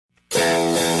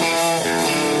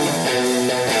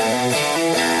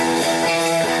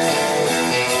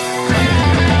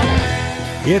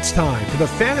It's time for the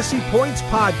Fantasy Points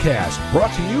Podcast,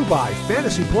 brought to you by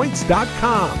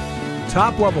FantasyPoints.com.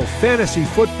 Top-level fantasy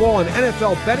football and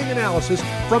NFL betting analysis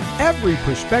from every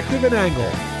perspective and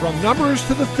angle, from numbers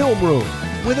to the film room,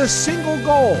 with a single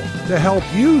goal to help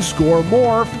you score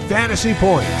more fantasy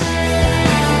points.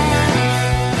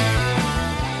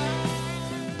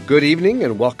 Good evening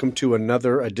and welcome to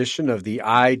another edition of the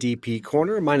IDP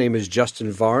Corner. My name is Justin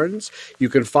Varnes. You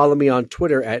can follow me on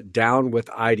Twitter at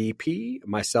DownWithIDP.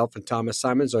 Myself and Thomas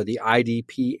Simons are the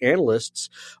IDP analysts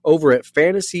over at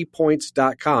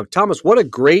FantasyPoints.com. Thomas, what a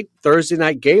great Thursday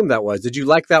night game that was. Did you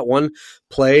like that one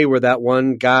play where that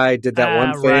one guy did that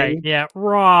one thing? Right. Yeah,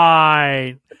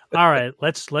 right. All right,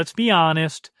 let's be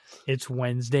honest. It's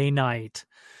Wednesday night.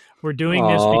 We're doing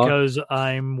this because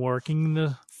I'm working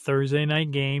the Thursday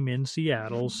night game in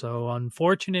Seattle. So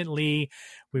unfortunately,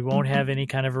 we won't have any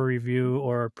kind of a review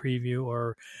or a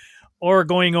preview or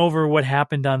going over what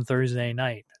happened on Thursday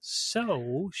night.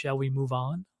 So shall we move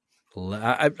on?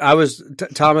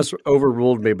 Thomas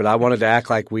overruled me, but I wanted to act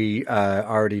like we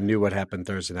already knew what happened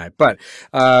Thursday night. But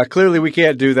clearly we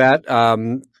can't do that,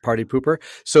 party pooper.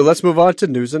 So let's move on to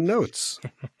news and notes.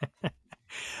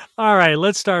 All right,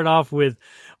 let's start off with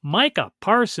Micah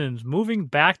Parsons moving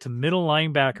back to middle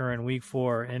linebacker in week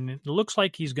 4, and it looks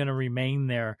like he's going to remain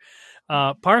there.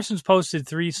 Parsons posted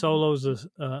 3 solos,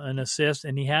 an assist,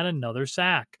 and he had another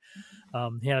sack.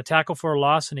 He had a tackle for a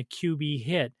loss and a QB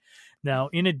hit. Now,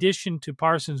 in addition to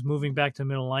Parsons moving back to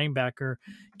middle linebacker,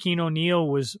 Keane O'Neal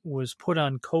was put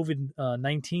on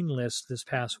COVID-19 list this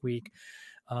past week,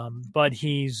 but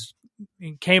he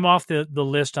came off the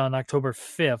list on October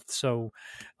 5th. So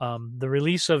the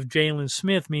release of Jalen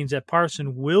Smith means that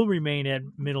Parsons will remain at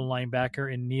middle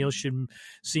linebacker and Neal should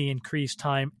see increased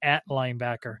time at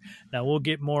linebacker. Now, we'll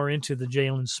get more into the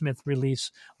Jalen Smith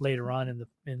release later on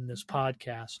in this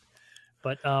podcast.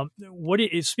 But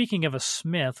speaking of a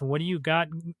Smith, what do you got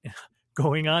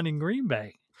going on in Green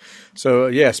Bay? So,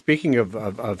 yeah, speaking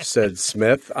of said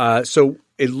Smith, so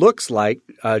it looks like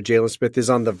Jalen Smith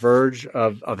is on the verge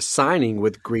of signing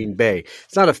with Green Bay.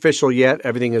 It's not official yet.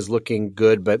 Everything is looking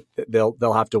good, but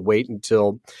they'll have to wait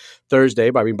until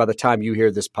Thursday. But I mean, by the time you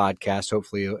hear this podcast,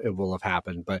 hopefully it will have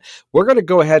happened. But we're going to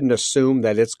go ahead and assume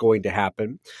that it's going to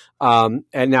happen. And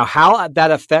now how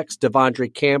that affects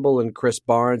Devondre Campbell and Chris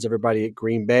Barnes, everybody at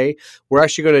Green Bay, we're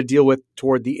actually going to deal with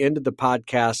toward the end of the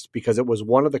podcast because it was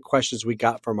one of the questions we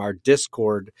got from our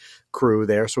Discord crew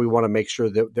there. So we want to make sure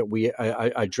that we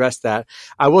address that.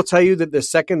 I will tell you that the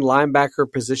second linebacker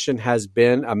position has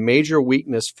been a major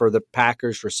weakness for the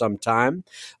Packers for some time.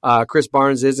 Chris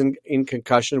Barnes is in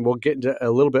concussion. We'll get into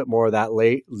a little bit more of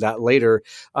that later.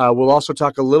 We'll also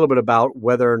talk a little bit about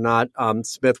whether or not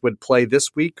Smith would play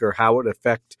this week or how it would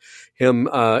affect him,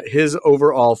 his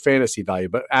overall fantasy value.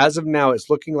 But as of now, it's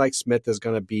looking like Smith is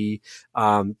going to be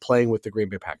playing with the Green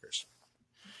Bay Packers.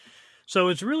 So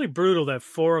it's really brutal that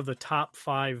 4 of the top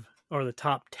 5 or the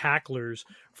top tacklers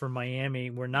for Miami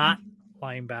were not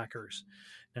linebackers.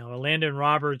 Now, Landon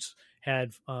Roberts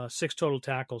had 6 total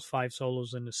tackles, 5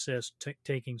 solos and assists,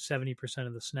 taking 70%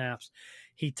 of the snaps.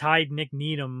 He tied Nick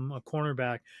Needham, a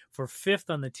cornerback, for 5th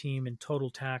on the team in total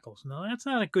tackles. Now, that's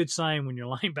not a good sign when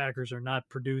your linebackers are not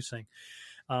producing.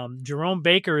 Jerome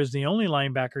Baker is the only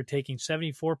linebacker taking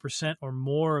 74% or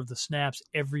more of the snaps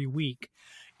every week.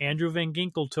 Andrew Van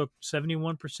Ginkel took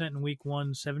 71% in week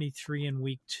 1, 73% in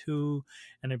week 2,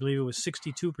 and I believe it was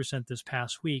 62% this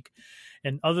past week.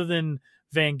 And other than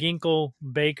Van Ginkel,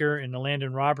 Baker, and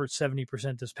Landon Roberts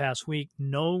 70% this past week,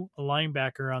 no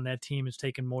linebacker on that team has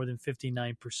taken more than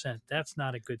 59%. That's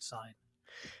not a good sign.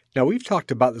 Now, we've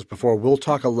talked about this before. We'll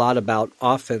talk a lot about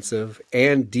offensive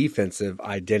and defensive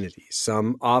identity.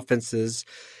 Some offenses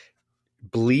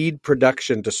bleed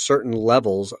production to certain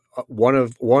levels, one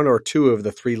or two of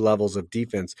the 3 levels of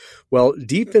defense. Well,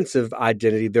 defensive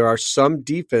identity, there are some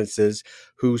defenses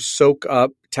who soak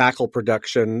up tackle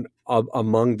production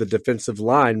among the defensive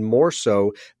line more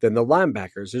so than the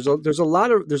linebackers. There's a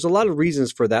lot of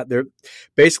reasons for that. There,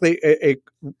 basically, it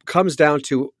comes down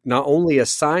to not only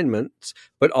assignments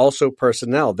but also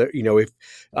personnel. There, if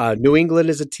New England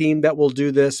is a team that will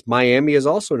do this, Miami is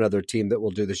also another team that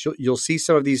will do this. You'll see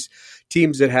some of these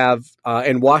teams that have,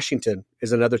 and Washington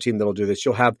is another team that will do this.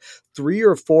 You'll have 3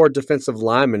 or 4 defensive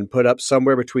linemen put up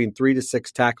somewhere between 3 to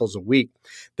 6 tackles a week.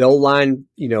 They'll line,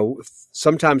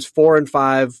 sometimes 4 and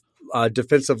 5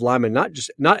 defensive linemen,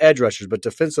 not edge rushers, but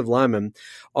defensive linemen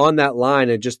on that line,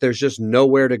 and there's just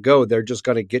nowhere to go. They're just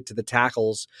going to get to the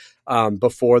tackles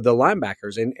before the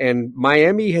linebackers. And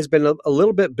Miami has been a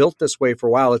little bit built this way for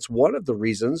a while. It's one of the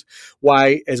reasons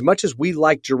why, as much as we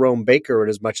like Jerome Baker and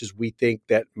as much as we think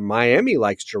that Miami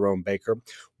likes Jerome Baker,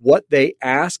 what they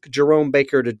ask Jerome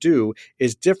Baker to do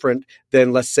is different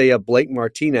than, let's say, a Blake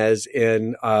Martinez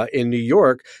in New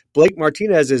York. Blake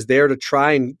Martinez is there to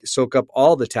try and soak up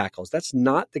all the tackles. That's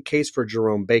not the case for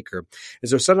Jerome Baker. And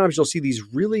so sometimes you'll see these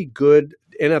really good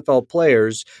NFL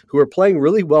players who are playing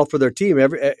really well for their team.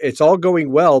 It's all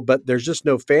going well, but there's just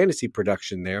no fantasy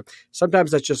production there.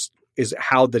 Sometimes that's just is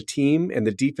how the team and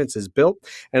the defense is built.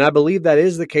 And I believe that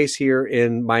is the case here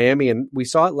in Miami. And we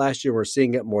saw it last year. We're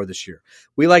seeing it more this year.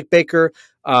 We like Baker,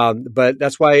 but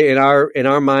that's why in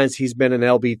our minds, he's been an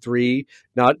LB3,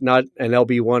 not an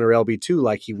LB1 or LB2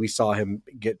 like we saw him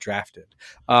get drafted.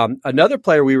 Another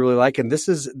player we really like, and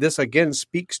this again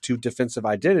speaks to defensive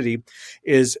identity,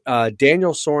 is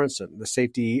Daniel Sorensen, the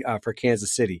safety for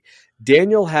Kansas City.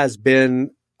 Daniel has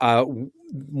been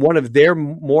one of their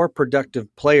more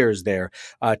productive players there.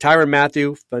 Tyrann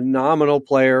Mathieu, phenomenal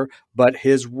player, but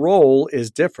his role is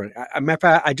different.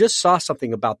 I just saw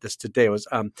something about this today. It was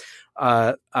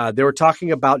they were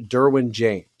talking about Derwin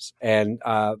James, and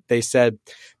the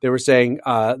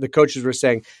coaches were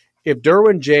saying, if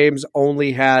Derwin James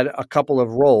only had a couple of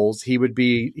roles, he would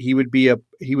be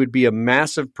a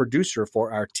massive producer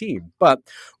for our team. But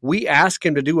we ask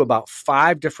him to do about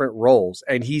 5 different roles,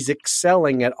 and he's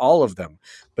excelling at all of them.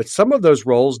 But some of those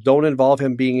roles don't involve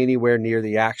him being anywhere near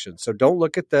the action. So don't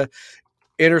look at the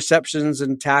interceptions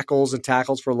and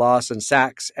tackles for loss and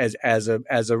sacks as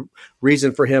a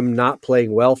reason for him not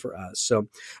playing well for us. So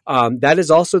that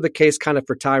is also the case kind of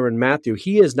for Tyrann Mathieu.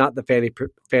 He is not the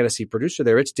fantasy producer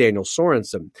there. It's Daniel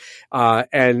Sorensen.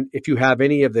 And if you have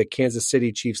any of the Kansas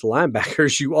City Chiefs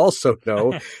linebackers, you also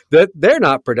know that they're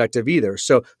not productive either.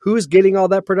 So who's getting all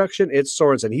that production? It's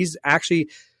Sorensen. He's actually,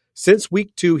 since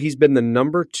week 2, he's been the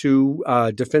number 2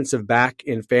 defensive back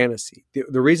in fantasy.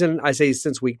 The reason I say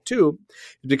since week 2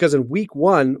 is because in week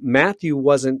 1, Mathieu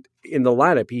wasn't in the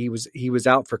lineup. He was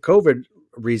out for COVID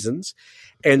reasons,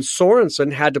 and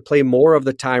Sorensen had to play more of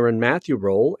the Tyrann Mathieu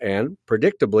role, and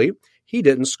predictably, he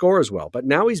didn't score as well. But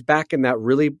now he's back in that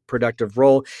really productive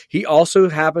role. He also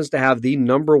happens to have the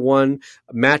number 1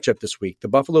 matchup this week. The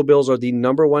Buffalo Bills are the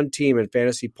number 1 team in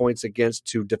fantasy points against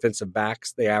to defensive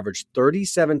backs. They average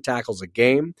 37 tackles a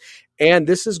game, and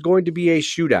this is going to be a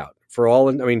shootout.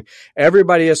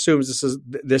 Everybody assumes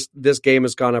this game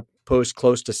is going to post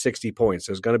close to 60 points.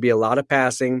 There's going to be a lot of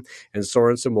passing, and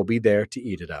Sorensen will be there to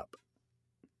eat it up.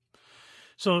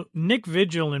 So Nick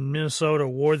Vigil in Minnesota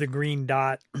wore the green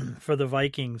dot for the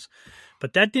Vikings,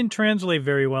 but that didn't translate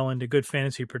very well into good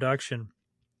fantasy production.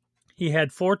 He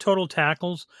had 4 total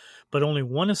tackles, but only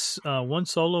one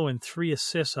solo and 3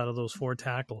 assists out of those 4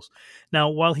 tackles. Now,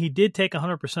 while he did take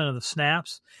 100% of the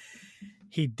snaps,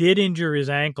 he did injure his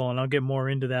ankle, and I'll get more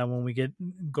into that when we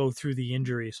go through the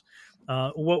injuries.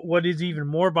 What is even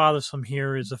more bothersome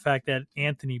here is the fact that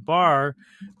Anthony Barr,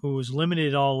 who was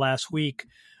limited all last week,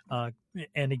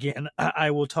 and again,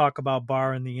 I will talk about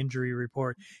Barr in the injury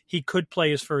report, he could play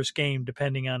his first game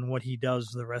depending on what he does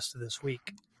the rest of this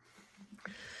week.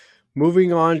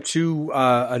 Moving on to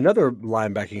another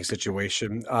linebacking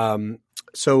situation.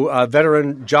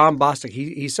 Veteran John Bostic,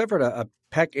 he suffered a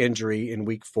pec injury in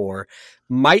week 4,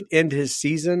 might end his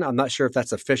season. I'm not sure if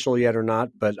that's official yet or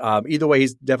not, but either way,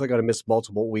 he's definitely going to miss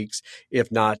multiple weeks,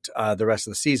 if not the rest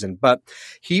of the season. But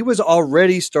he was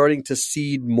already starting to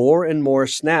cede more and more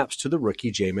snaps to the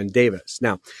rookie Jamin Davis.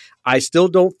 Now, I still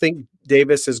don't think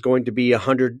Davis is going to be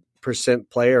 100%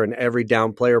 player and every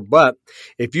down player. But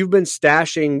if you've been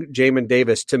stashing Jamin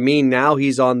Davis, to me, now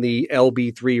he's on the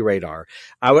LB3 radar.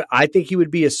 I think he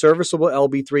would be a serviceable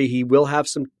LB3. He will have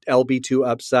some LB2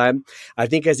 upside. I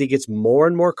think as he gets more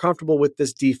and more comfortable with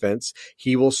this defense,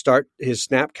 his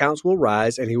snap counts will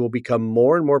rise and he will become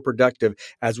more and more productive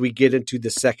as we get into the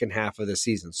second half of the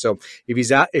season. So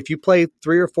if you play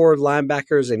 3 or 4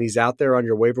 linebackers and he's out there on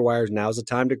your waiver wires, now's the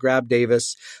time to grab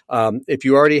Davis. If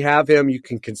you already have him, you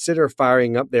can consider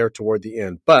firing up there toward the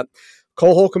end. But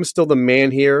Cole Holcomb's still the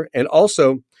man here. And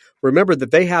also remember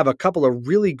that they have a couple of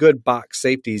really good box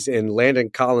safeties in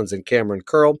Landon Collins and Cameron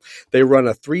Curl. They run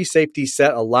a 3 safety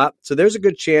set a lot. So there's a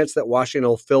good chance that Washington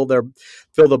will fill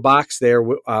the box there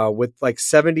with like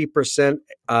 70%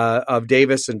 of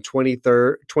Davis and 20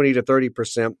 to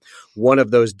 30% one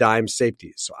of those dime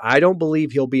safeties. So I don't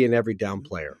believe he'll be an every down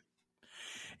player.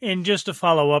 And just to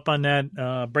follow up on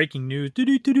that, breaking news,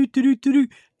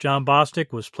 John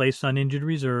Bostic was placed on injured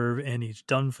reserve, and he's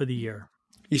done for the year.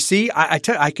 You see, I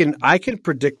can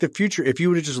predict the future. If you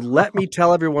would have just let me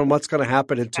tell everyone what's going to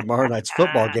happen in tomorrow night's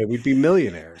football game, we'd be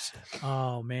millionaires.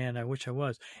 Oh man, I wish I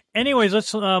was. Anyways,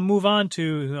 let's move on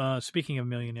to speaking of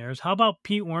millionaires. How about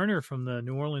Pete Werner from the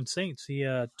New Orleans Saints? He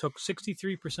took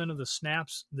 63% of the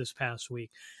snaps this past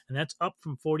week, and that's up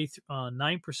from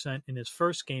 49% in his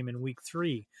first game in Week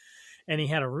 3. And he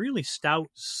had a really stout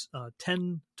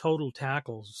 10 total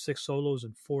tackles, 6 solos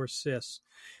and 4 assists,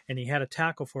 and he had a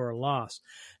tackle for a loss.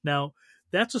 Now,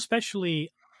 that's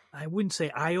especially, I wouldn't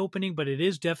say eye-opening, but it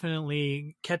is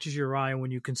definitely catches your eye when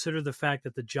you consider the fact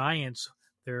that the Giants,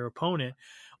 their opponent,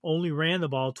 only ran the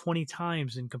ball 20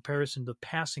 times in comparison to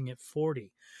passing at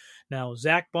 40. Now,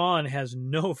 Zach Bond has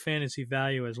no fantasy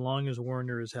value as long as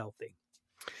Werner is healthy.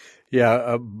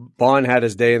 Yeah, Bond had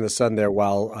his day in the sun there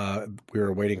while we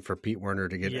were waiting for Pete Werner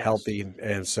to get healthy,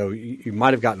 and so you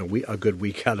might have gotten a good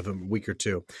week out of him, a week or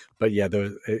two. But yeah,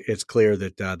 it's clear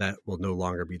that that will no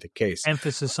longer be the case.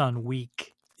 Emphasis on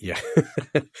weak. Yeah.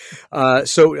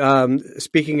 So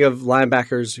speaking of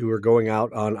linebackers who are going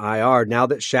out on IR, now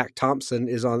that Shaq Thompson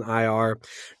is on IR,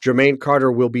 Jermaine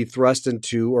Carter will be thrust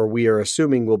into, or we are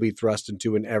assuming will be thrust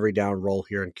into, an every down role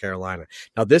here in Carolina.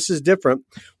 Now, this is different.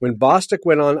 When Bostic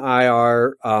went on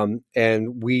IR,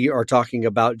 and we are talking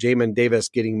about Jamin Davis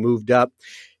getting moved up,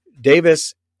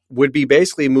 Davis would be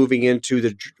basically moving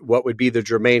into what would be the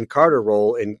Jermaine Carter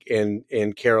role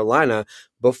in Carolina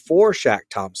before Shaq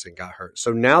Thompson got hurt.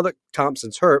 So now that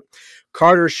Thompson's hurt,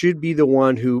 Carter should be the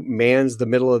one who mans the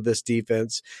middle of this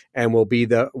defense and will be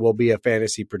a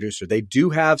fantasy producer. They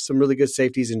do have some really good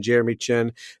safeties in Jeremy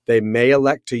Chin. They may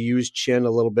elect to use Chin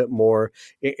a little bit more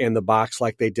in the box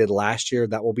like they did last year.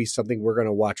 That will be something we're going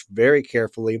to watch very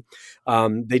carefully.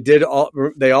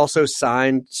 They also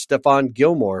signed Stephon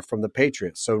Gilmore from the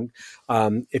Patriots. So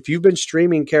if you've been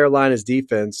streaming Carolina's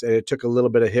defense, and it took a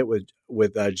little bit of hit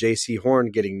with J.C.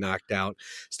 Horn getting knocked out,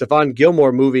 Stephon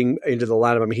Gilmore moving into the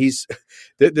lineup. I mean,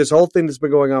 this whole thing that's been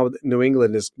going on with New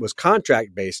England was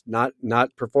contract based,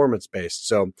 not performance based.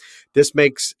 So this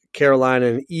makes Carolina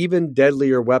an even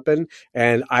deadlier weapon,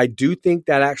 and I do think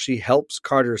that actually helps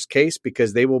Carter's case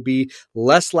because they will be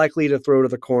less likely to throw to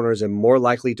the corners and more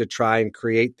likely to try and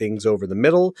create things over the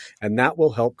middle, and that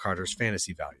will help Carter's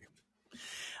fantasy value.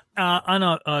 On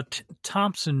a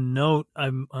Thompson note,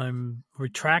 I'm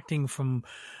retracting from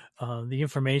the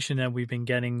information that we've been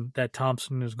getting that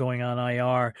Thompson is going on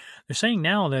IR. They're saying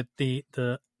now that the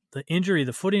injury,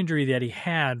 the foot injury that he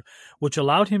had, which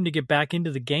allowed him to get back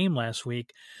into the game last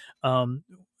week,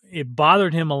 it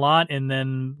bothered him a lot, and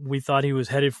then we thought he was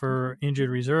headed for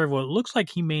injured reserve. Well, it looks like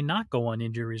he may not go on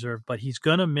injured reserve, but he's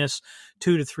going to miss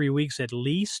 2 to 3 weeks at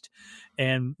least,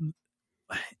 and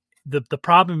the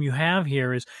problem you have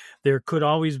here is there could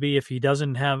always be, if he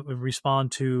doesn't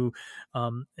respond to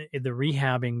the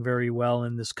rehabbing very well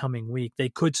in this coming week, they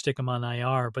could stick him on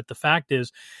IR. But the fact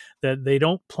is that they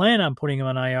don't plan on putting him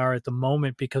on IR at the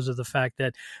moment because of the fact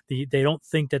that they don't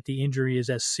think that the injury is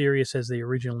as serious as they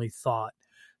originally thought.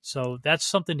 So that's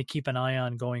something to keep an eye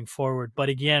on going forward. But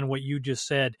again, what you just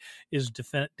said is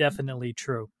definitely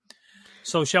true.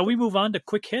 So shall we move on to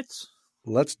quick hits?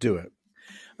 Let's do it.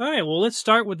 All right, well, let's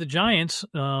start with the Giants.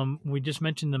 We just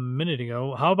mentioned them a minute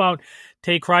ago. How about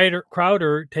Tay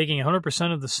Crowder taking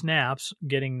 100% of the snaps,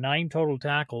 getting 9 total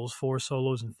tackles, 4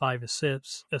 solos, and 5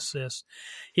 assists.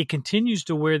 He continues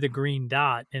to wear the green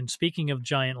dot. And speaking of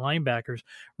Giant linebackers,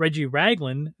 Reggie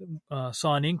Ragland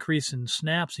saw an increase in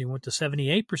snaps. He went to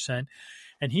 78%.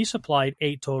 And he supplied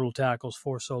 8 total tackles,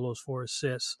 4 solos, 4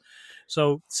 assists.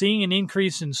 So seeing an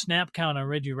increase in snap count on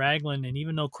Reggie Ragland, and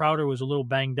even though Crowder was a little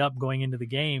banged up going into the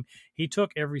game, he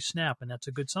took every snap, and that's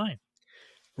a good sign.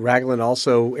 Ragland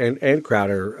also and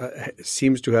Crowder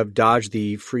seems to have dodged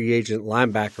the free agent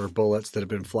linebacker bullets that have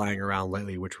been flying around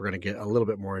lately, which we're going to get a little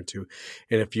bit more into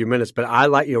in a few minutes. But I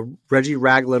like, Reggie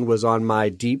Ragland was on my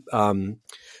deep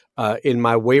in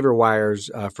my waiver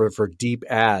wires for deep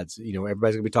ads.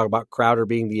 Everybody's going to be talking about Crowder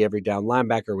being the every down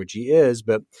linebacker, which he is.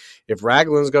 But if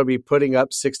Ragland's going to be putting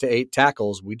up 6 to 8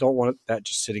 tackles, we don't want that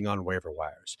just sitting on waiver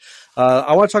wires.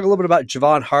 I want to talk a little bit about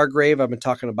Javon Hargrave. I've been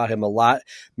talking about him a lot,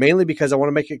 mainly because I want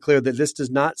to make it clear that this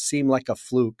does not seem like a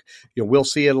fluke. We'll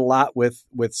see it a lot with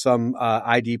some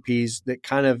IDPs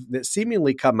that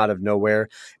seemingly come out of nowhere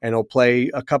and will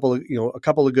play a couple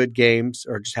of good games,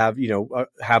 or just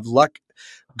have luck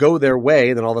go their way,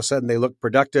 and then all of a sudden they look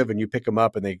productive and you pick them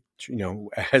up and they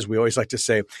as we always like to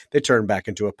say, they turn back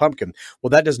into a pumpkin. Well,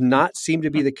 that does not seem to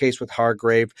be the case with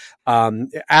Hargrave.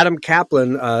 Adam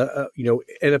Kaplan,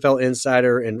 NFL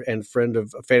insider and friend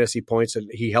of Fantasy Points, and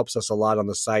he helps us a lot on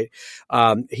the site.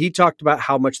 He talked about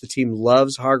how much the team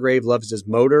loves Hargrave, loves his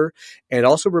motor, and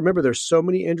also remember there's so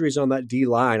many injuries on that D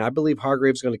line. I believe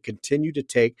Hargrave's going to continue to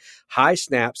take high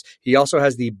snaps. He also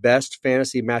has the best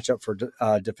fantasy matchup for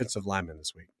defensive linemen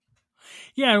this week.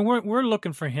 Yeah, and we're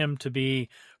looking for him to be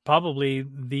probably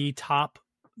the top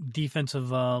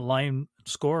defensive line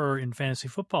scorer in fantasy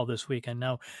football this week. And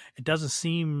now it doesn't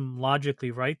seem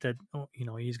logically right that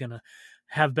he's going to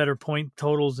have better point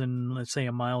totals than, let's say,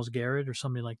 a Myles Garrett or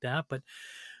somebody like that. But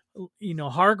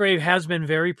Hargrave has been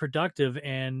very productive,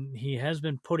 and he has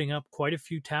been putting up quite a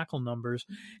few tackle numbers,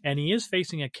 and he is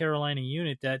facing a Carolina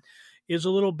unit that is a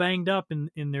little banged up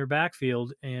in their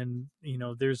backfield. And,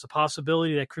 there's a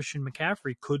possibility that Christian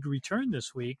McCaffrey could return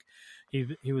this week.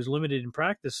 He was limited in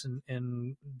practice,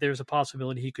 and there's a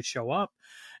possibility he could show up.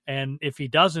 And if he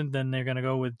doesn't, then they're going to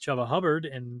go with Chuba Hubbard,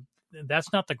 and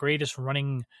that's not the greatest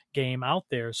running game out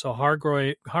there. So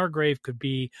Hargrave could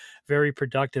be very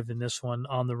productive in this one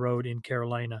on the road in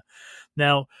Carolina.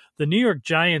 Now, the New York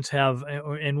Giants have,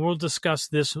 and we'll discuss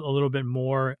this a little bit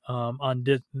more on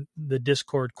the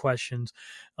Discord questions.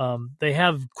 They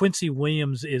have Quincy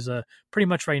Williams is pretty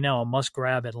much right now a must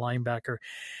grab at linebacker.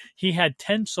 He had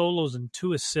 10 solos and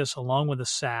 2 assists along with a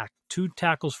sack, 2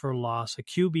 tackles for a loss, a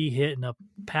QB hit, and a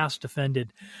pass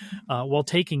defended while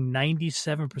taking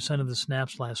 97% of the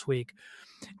snaps last week.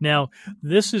 Now,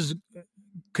 this is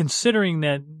considering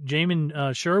that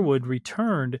Jamin Sherwood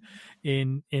returned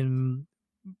in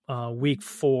week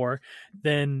 4,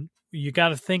 then you got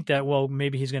to think that, well,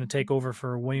 maybe he's going to take over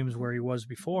for Williams where he was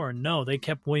before. And no, they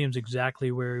kept Williams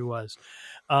exactly where he was.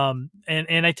 And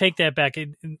I take that back.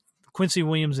 Quincy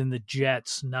Williams in the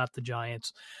Jets, not the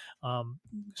Giants.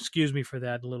 Excuse me for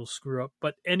that little screw up.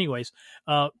 But anyways,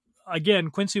 again,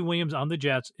 Quincy Williams on the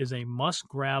Jets is a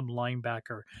must-grab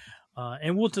linebacker.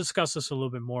 And we'll discuss this a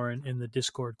little bit more in the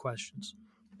Discord questions.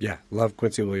 Yeah, love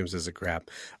Quincy Williams as a grab.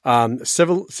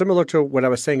 Similar to what I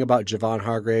was saying about Javon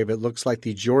Hargrave, it looks like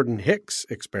the Jordan Hicks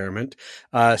experiment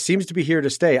seems to be here to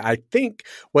stay. I think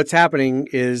what's happening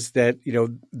is that,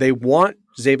 they want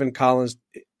Zaven Collins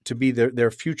to be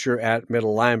their future at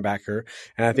middle linebacker,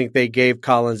 and I think they gave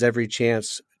Collins every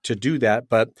chance to do that,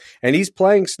 and he's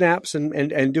playing snaps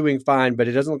and doing fine, but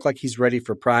it doesn't look like he's ready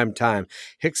for prime time.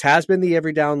 Hicks has been the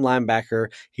every down linebacker.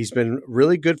 He's been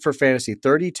really good for fantasy,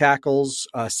 30 tackles,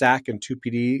 a sack and 2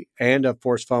 PD and a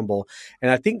forced fumble. And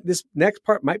I think this next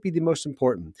part might be the most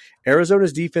important.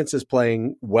 Arizona's defense is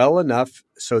playing well enough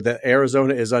so that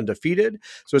Arizona is undefeated.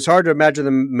 So it's hard to imagine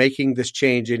them making this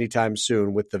change anytime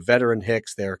soon. With the veteran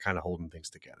Hicks, they're kind of holding things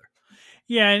together.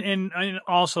 Yeah. And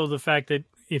also the fact that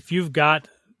if you've got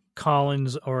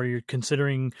Collins, or you're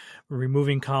considering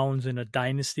removing Collins in a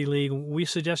dynasty league, we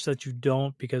suggest that you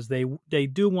don't, because they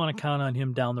do want to count on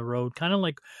him down the road, kind of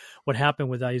like what happened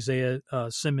with Isaiah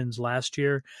Simmons last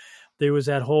year. There was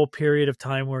that whole period of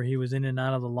time where he was in and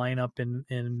out of the lineup,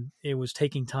 and it was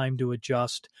taking time to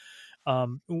adjust.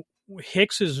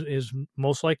 Hicks is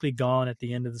most likely gone at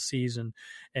the end of the season,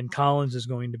 and Collins is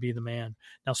going to be the man.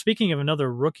 Now, speaking of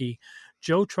another rookie,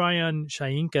 Joe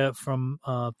Tryon-Shoyinka from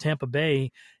Tampa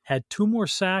Bay had 2 more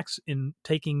sacks in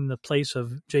taking the place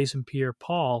of Jason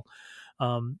Pierre-Paul.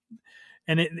 And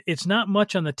it's not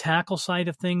much on the tackle side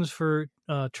of things for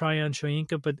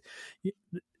Tryon-Shoyinka, but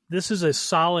this is a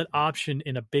solid option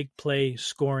in a big play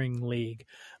scoring league,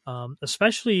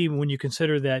 especially when you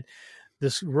consider that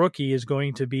this rookie is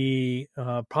going to be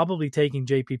probably taking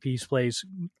JPP's place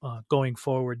going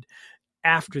forward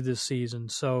after this season.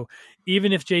 So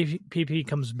even if JPP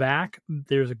comes back,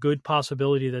 there's a good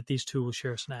possibility that these two will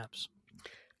share snaps.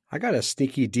 I got a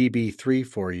sneaky DB3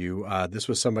 for you. This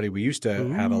was somebody we used to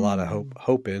have a lot of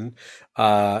hope in,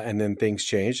 and then things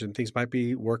changed, and things might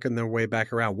be working their way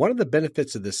back around. One of the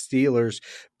benefits of the Steelers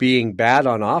being bad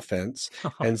on offense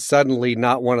and suddenly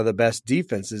not one of the best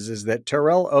defenses is that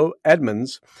Terrell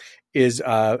Edmonds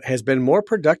has been more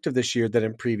productive this year than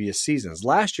in previous seasons.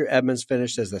 Last year, Edmonds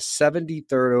finished as the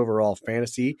 73rd overall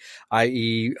fantasy,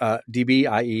 i.e. DB,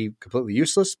 i.e. completely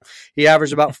useless. He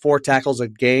averaged about 4 tackles a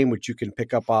game, which you can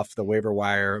pick up off the waiver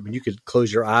wire. I mean, you could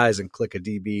close your eyes and click a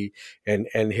DB and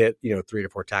hit 3 to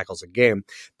 4 tackles a game.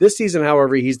 This season,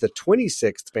 however, he's the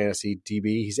 26th fantasy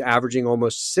DB. He's averaging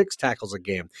almost 6 tackles a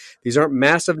game. These aren't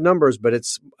massive numbers, but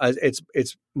it's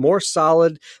more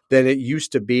solid than it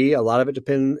used to be. A lot of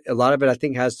it, I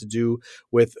think, has to do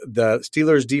with the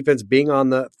Steelers' defense being on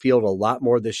the field a lot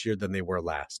more this year than they were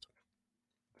last.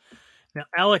 Now,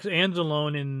 Alex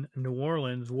Anzalone in New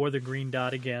Orleans wore the green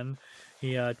dot again.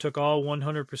 He took all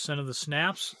 100% of the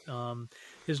snaps.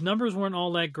 His numbers weren't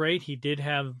all that great. He did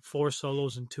have 4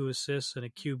 solos and 2 assists and a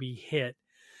QB hit.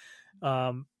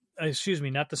 Excuse me,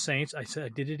 not the Saints. I said I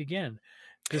did it again.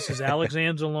 This is Alex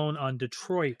Anzalone on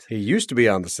Detroit. He used to be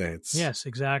on the Saints. Yes,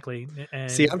 exactly.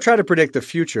 And see, I'm trying to predict the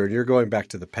future, and you're going back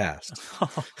to the past.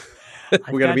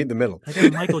 We got to meet in the middle. I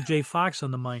got Michael J. Fox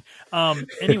on the mind.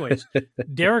 Anyways,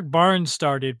 Derek Barnes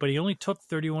started, but he only took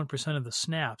 31% of the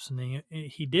snaps. And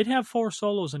he did have 4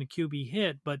 solos and a QB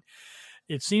hit, but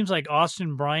it seems like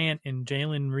Austin Bryant and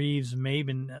Jalen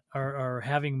Reeves-Maybin are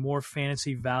having more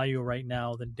fantasy value right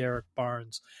now than Derek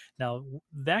Barnes. Now,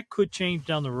 that could change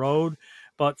down the road,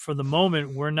 but for the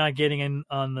moment, we're not getting in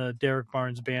on the Derek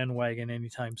Barnes bandwagon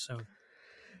anytime soon.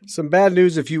 Some bad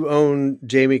news if you own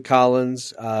Jamie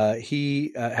Collins.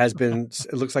 He has been.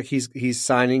 It looks like he's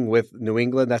signing with New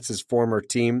England. That's his former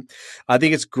team. I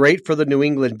think it's great for the New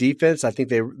England defense. I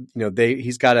think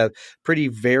he's got a pretty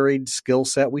varied skill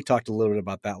set. We talked a little bit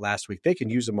about that last week. They can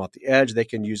use him off the edge. They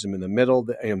can use him in the middle.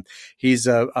 And he's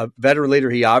a veteran leader.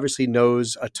 He obviously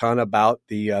knows a ton about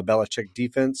the Belichick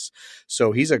defense.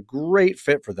 So he's a great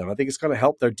fit for them. I think it's going to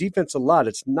help their defense a lot.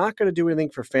 It's not going to do anything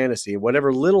for fantasy.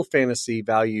 Whatever little fantasy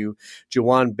value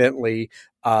Juwan Bentley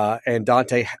and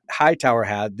Dante Hightower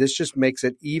had, this just makes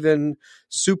it even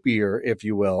soupier, if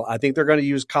you will. I think they're going to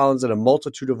use Collins in a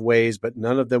multitude of ways, but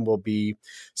none of them will be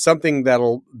something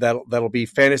that'll be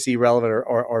fantasy relevant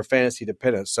or fantasy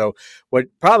dependent. So what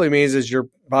probably means is you're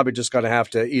probably just going to have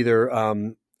to either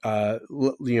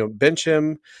bench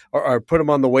him or put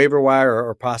him on the waiver wire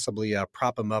or possibly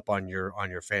prop him up on your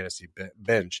fantasy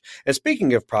bench. And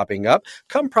speaking of propping up,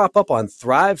 come prop up on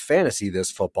Thrive Fantasy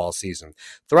this football season.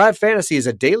 Thrive Fantasy is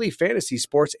a daily fantasy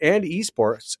sports and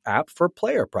esports app for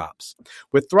player props.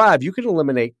 With Thrive, you can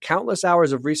eliminate countless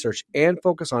hours of research and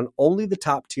focus on only the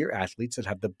top tier athletes that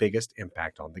have the biggest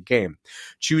impact on the game.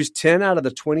 Choose 10 out of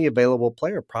the 20 available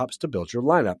player props to build your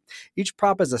lineup. Each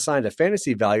prop is assigned a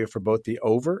fantasy value for both the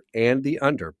over and the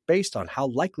under based on how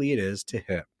likely it is to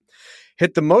hit.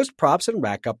 Hit the most props and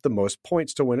rack up the most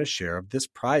points to win a share of this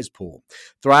prize pool.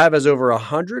 Thrive has over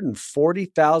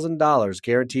 $140,000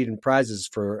 guaranteed in prizes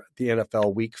for the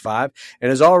NFL Week 5 and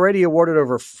has already awarded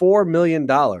over $4 million.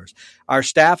 Our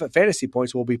staff at Fantasy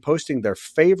Points will be posting their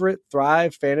favorite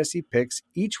Thrive Fantasy picks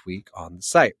each week on the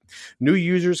site. New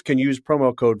users can use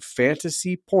promo code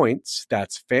Fantasy Points,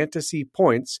 that's Fantasy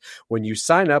Points, when you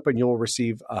sign up, and you'll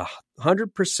receive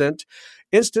 100%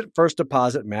 instant first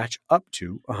deposit match up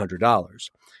to $100.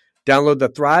 Download the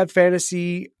Thrive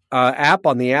Fantasy app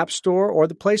on the App Store or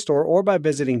the Play Store, or by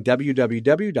visiting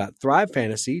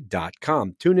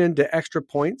www.thrivefantasy.com. Tune in to Extra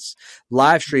Points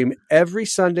live stream every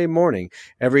Sunday morning.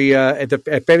 At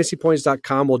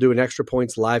fantasypoints.com, we'll do an Extra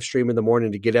Points live stream in the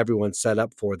morning to get everyone set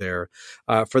up for their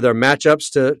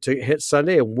matchups to hit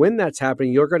Sunday. And when that's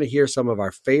happening, you're going to hear some of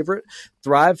our favorite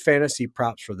Thrive Fantasy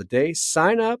props for the day.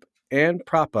 Sign up and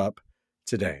prop up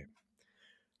today.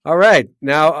 All right.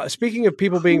 Now, speaking of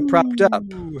people being propped up.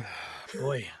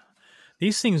 Boy,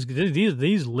 these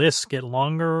lists get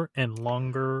longer and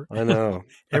longer. I know.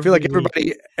 I feel like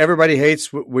everybody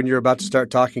hates when you're about to start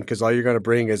talking because all you're going to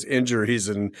bring is injuries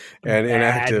and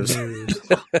inactives.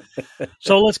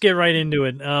 So let's get right into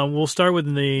it. We'll start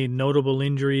with the notable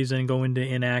injuries and go into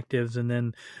inactives, and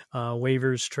then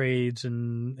waivers, trades,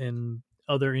 and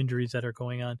other injuries that are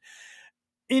going on.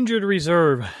 Injured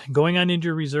reserve. Going on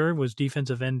injured reserve was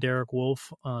defensive end Derek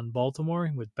Wolfe on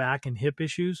Baltimore with back and hip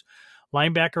issues.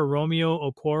 Linebacker Romeo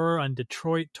Okwara on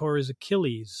Detroit tore his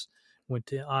Achilles, went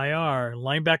to IR.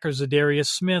 Linebacker Zadarius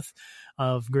Smith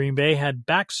of Green Bay had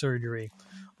back surgery.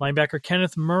 Linebacker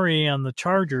Kenneth Murray on the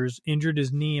Chargers injured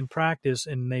his knee in practice,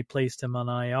 and they placed him on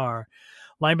IR.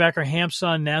 Linebacker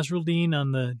Hamsah Nasruddin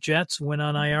on the Jets went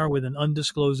on IR with an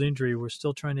undisclosed injury. We're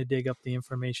still trying to dig up the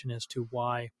information as to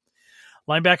why.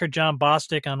 Linebacker John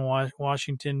Bostic on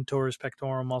Washington tore his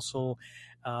pectoral muscle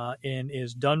and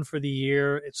is done for the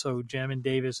year. So Jamin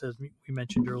Davis, as we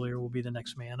mentioned earlier, will be the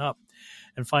next man up.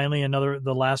 And finally,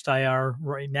 the last IR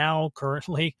right now,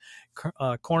 currently,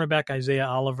 cornerback Isaiah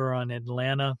Oliver on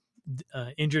Atlanta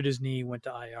injured his knee, went to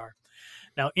IR.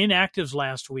 Now, inactives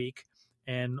last week,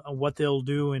 and what they'll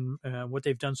do and what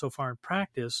they've done so far in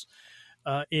practice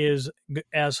is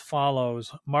as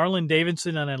follows. Marlon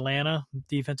Davidson on Atlanta,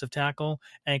 defensive tackle,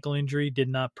 ankle injury, did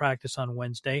not practice on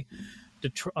Wednesday.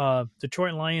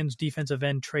 Detroit Lions defensive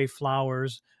end Trey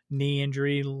Flowers, knee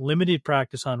injury, limited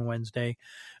practice on Wednesday.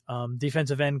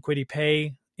 Defensive end Kwity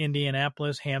Paye,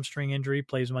 Indianapolis, hamstring injury,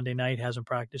 plays Monday night, hasn't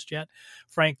practiced yet.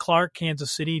 Frank Clark,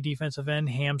 Kansas City, defensive end,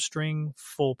 hamstring,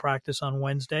 full practice on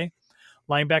Wednesday.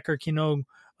 Linebacker Keno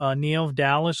Neal of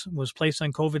Dallas was placed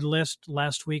on COVID list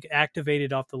last week,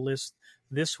 activated off the list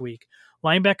this week.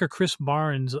 Linebacker Chris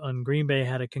Barnes on Green Bay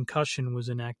had a concussion, was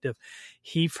inactive.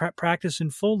 He practiced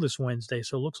in full this Wednesday,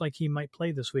 so it looks like he might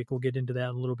play this week. We'll get into that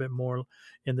a little bit more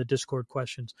in the Discord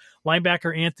questions.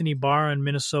 Linebacker Anthony Barr on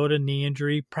Minnesota, knee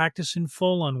injury, practiced in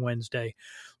full on Wednesday.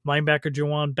 Linebacker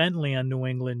Jawan Bentley on New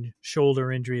England,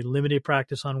 shoulder injury, limited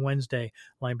practice on Wednesday.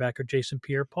 Linebacker Jason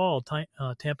Pierre-Paul,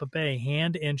 Tampa Bay,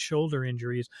 hand and shoulder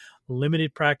injuries,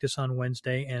 limited practice on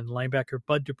Wednesday. And linebacker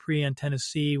Bud Dupree on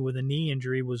Tennessee with a knee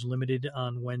injury was limited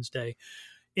on Wednesday.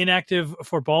 Inactive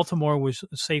for Baltimore was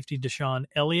safety Deshaun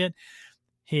Elliott.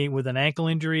 He with an ankle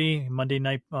injury, Monday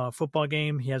night football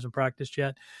game. He hasn't practiced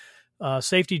yet.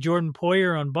 Safety Jordan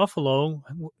Poyer on Buffalo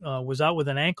was out with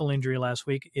an ankle injury last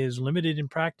week, is limited in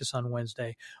practice on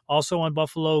Wednesday. Also on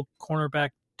Buffalo,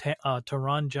 cornerback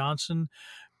Taron Johnson,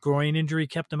 groin injury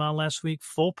kept him out last week,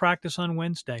 full practice on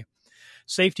Wednesday.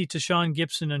 Safety Tashawn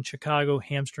Gibson in Chicago,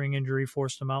 hamstring injury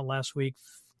forced him out last week,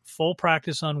 full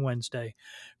practice on Wednesday.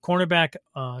 Cornerback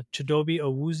Chidobe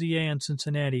Awuzie on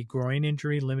Cincinnati, groin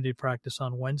injury, limited practice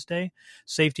on Wednesday.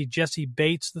 Safety Jesse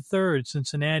Bates III,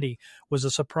 Cincinnati, was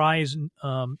a surprise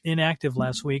inactive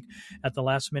last week at the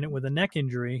last minute with a neck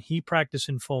injury. He practiced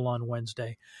in full on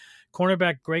Wednesday.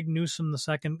 Cornerback Greg Newsome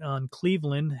II on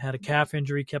Cleveland had a calf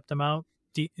injury, kept him out.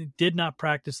 Did not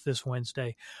practice this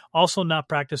Wednesday. Also not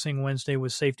practicing Wednesday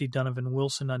was safety Donovan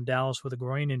Wilson on Dallas with a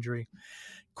groin injury.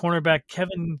 Cornerback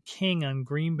Kevin King on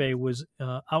Green Bay was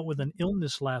out with an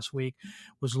illness last week,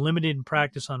 was limited in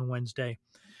practice on Wednesday.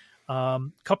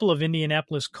 Couple of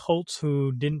Indianapolis Colts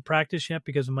who didn't practice yet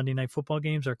because of Monday Night Football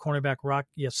games are cornerback Rock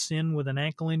Yassin with an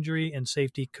ankle injury and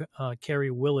safety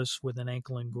Kerry Willis with an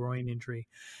ankle and groin injury.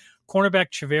 Cornerback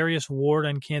Chavarius Ward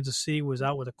on Kansas City was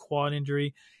out with a quad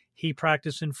injury. He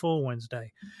practiced in full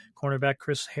Wednesday. Cornerback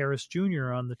Chris Harris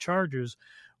Jr. on the Chargers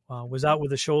was out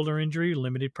with a shoulder injury,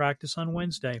 limited practice on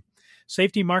Wednesday.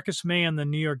 Safety Marcus May on the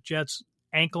New York Jets,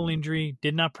 ankle injury,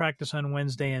 did not practice on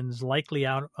Wednesday and is likely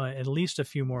out at least a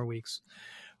few more weeks.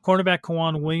 Cornerback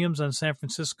Kwan Williams on San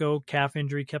Francisco, calf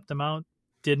injury kept him out,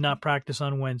 did not practice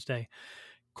on Wednesday.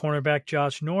 Cornerback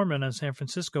Josh Norman on San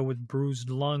Francisco with bruised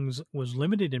lungs was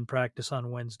limited in practice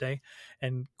on Wednesday.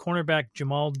 And cornerback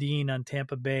Jamal Dean on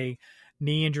Tampa Bay,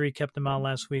 knee injury kept him out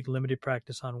last week, limited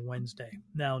practice on Wednesday.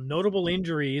 Now, notable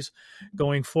injuries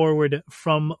going forward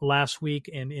from last week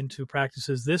and into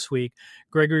practices this week.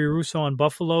 Gregory Rousseau on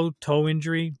Buffalo, toe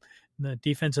injury. The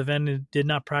defensive end did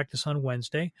not practice on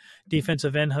Wednesday.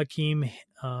 Defensive end Hakeem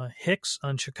Hicks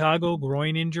on Chicago,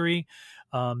 groin injury.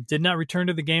 Did not return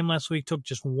to the game last week, took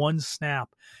just one snap.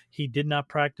 He did not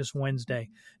practice Wednesday.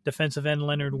 Defensive end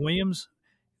Leonard Williams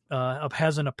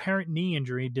has an apparent knee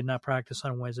injury, did not practice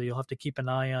on Wednesday. You'll have to keep an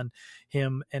eye on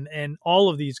him and all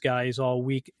of these guys all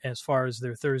week as far as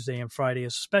their Thursday and Friday,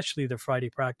 especially their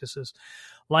Friday practices.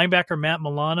 Linebacker Matt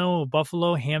Milano of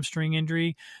Buffalo, hamstring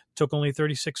injury, took only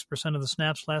 36% of the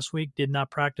snaps last week, did not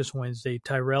practice Wednesday.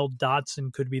 Tyrell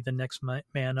Dodson could be the next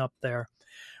man up there.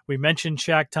 We mentioned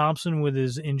Shaq Thompson with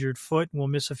his injured foot will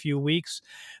miss a few weeks.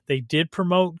 They did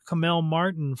promote Kamel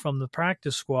Martin from the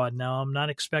practice squad. Now, we're not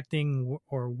expecting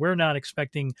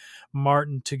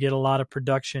Martin to get a lot of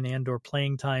production and or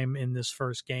playing time in this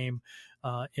first game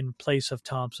in place of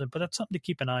Thompson, but that's something to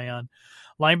keep an eye on.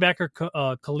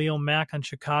 Linebacker Khalil Mack on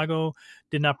Chicago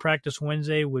did not practice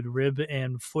Wednesday with rib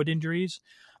and foot injuries.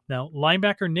 Now,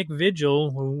 linebacker Nick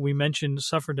Vigil, who we mentioned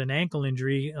suffered an ankle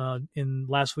injury in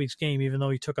last week's game, even though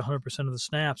he took 100% of the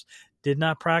snaps, did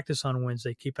not practice on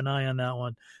Wednesday. Keep an eye on that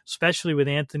one, especially with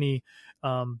Anthony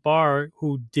Barr,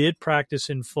 who did practice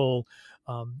in full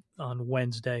on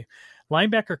Wednesday.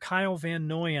 Linebacker Kyle Van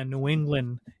Noy on New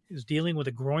England is dealing with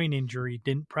a groin injury,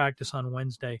 didn't practice on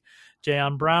Wednesday.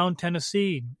 Jayon Brown,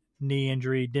 Tennessee, knee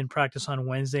injury, didn't practice on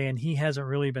Wednesday, and he hasn't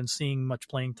really been seeing much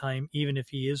playing time, even if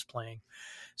he is playing.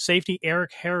 Safety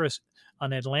Eric Harris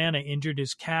on Atlanta injured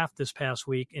his calf this past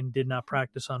week and did not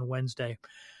practice on Wednesday.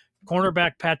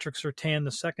 Cornerback Patrick Surtain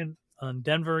II on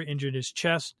Denver injured his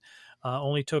chest,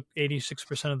 only took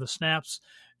 86% of the snaps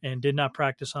and did not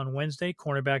practice on Wednesday.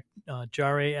 Cornerback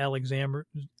Jare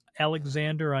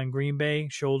Alexander on Green Bay,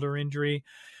 shoulder injury,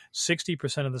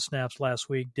 60% of the snaps last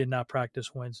week, did not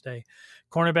practice Wednesday.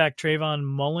 Cornerback Trayvon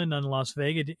Mullen on Las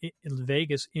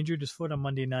Vegas injured his foot on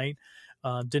Monday night,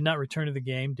 did not return to the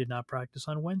game, did not practice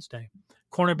on Wednesday.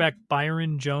 Cornerback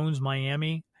Byron Jones,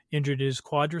 Miami, injured his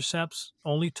quadriceps,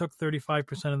 only took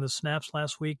 35% of the snaps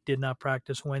last week, did not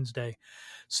practice Wednesday.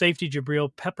 Safety Jabril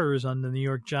Peppers on the New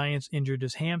York Giants injured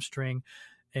his hamstring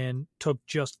and took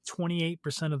just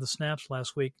 28% of the snaps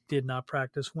last week, did not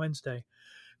practice Wednesday.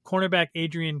 Cornerback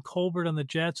Adrian Colbert on the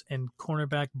Jets and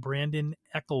cornerback Brandon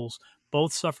Eccles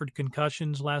both suffered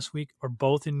concussions last week, or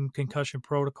both in concussion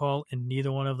protocol, and neither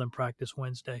one of them practiced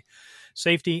Wednesday.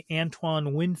 Safety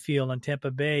Antoine Winfield on Tampa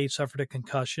Bay suffered a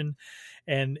concussion,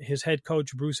 and his head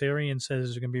coach Bruce Arians says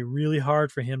it's going to be really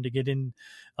hard for him to get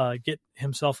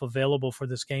himself available for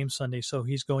this game Sunday. So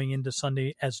he's going into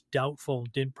Sunday as doubtful.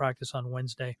 Didn't practice on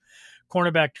Wednesday.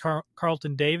 Cornerback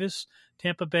Carlton Davis,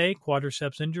 Tampa Bay,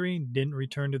 quadriceps injury, didn't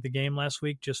return to the game last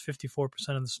week, just 54%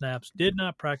 of the snaps, did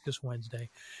not practice Wednesday.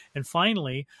 And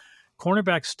finally,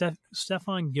 cornerback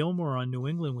Stephon Gilmore on New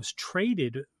England was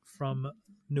traded from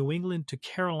New England to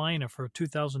Carolina for a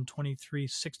 2023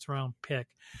 sixth-round pick.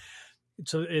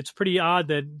 So it's pretty odd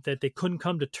that they couldn't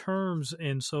come to terms,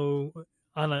 and so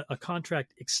on a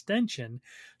contract extension,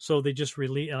 so they just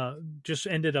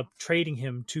ended up trading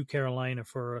him to Carolina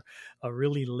for a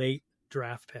really late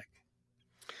draft pick.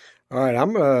 All right,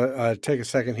 I'm going to take a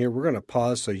second here. We're going to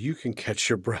pause so you can catch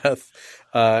your breath,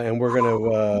 and we're going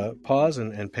to pause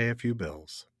and pay a few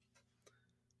bills.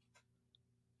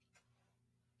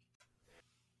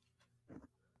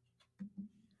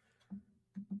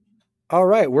 All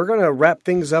right, we're going to wrap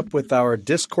things up with our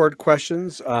Discord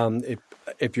questions.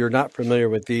 If you're not familiar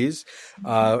with these,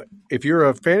 if you're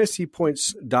a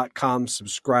fantasypoints.com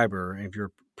subscriber, if you're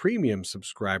a premium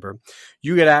subscriber,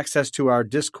 you get access to our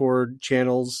Discord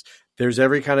channels. There's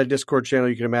every kind of Discord channel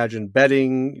you can imagine: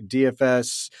 betting,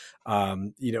 DFS,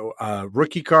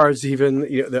 rookie cards, even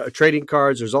the trading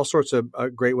cards. There's all sorts of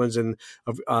great ones, and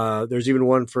there's even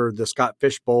one for the Scott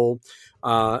Fish Bowl.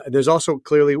 There's also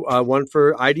clearly one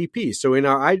for IDP. So in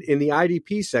the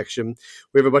IDP section,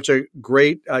 we have a bunch of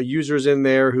great users in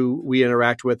there who we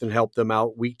interact with and help them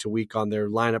out week to week on their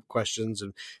lineup questions,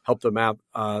 and help them out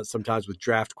sometimes with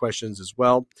draft questions as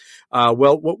well.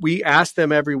 What we ask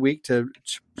them every week to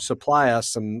supply us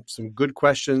some good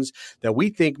questions that we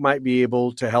think might be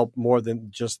able to help more than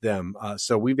just them.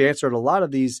 So we've answered a lot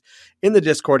of these in the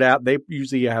Discord app. They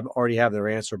usually already have their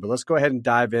answer, but let's go ahead and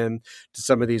dive in to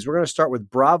some of these. We're going to start with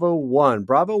Bravo One.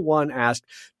 Bravo One asked,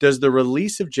 does the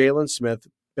release of Jalen Smith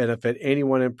benefit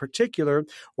anyone in particular,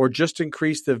 or just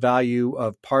increase the value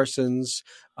of Parsons,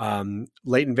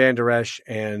 Leighton Vander Esch,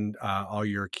 and all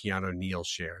your Keanu Neal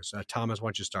shares? Thomas, why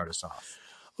don't you start us off?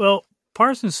 Well,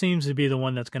 Parsons seems to be the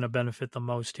one that's going to benefit the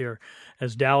most here,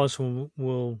 as Dallas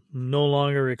will no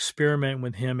longer experiment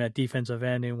with him at defensive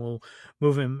end and will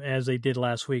move him, as they did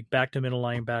last week, back to middle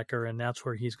linebacker, and that's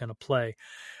where he's going to play.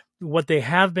 What they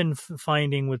have been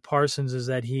finding with Parsons is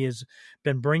that he has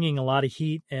been bringing a lot of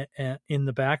heat in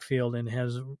the backfield and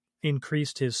has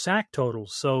increased his sack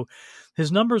totals. So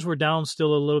his numbers were down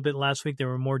still a little bit last week. There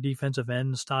were more defensive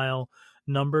end style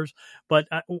numbers, but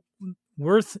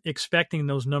worth expecting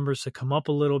those numbers to come up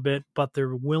a little bit, but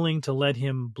they're willing to let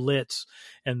him blitz.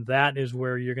 And that is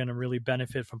where you're going to really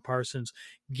benefit from Parsons,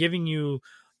 giving you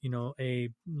a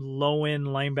low end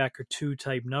linebacker 2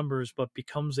 type numbers, but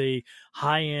becomes a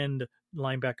high end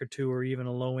linebacker 2 or even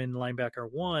a low end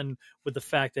linebacker 1 with the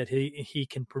fact that he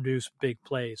can produce big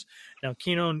plays. Now,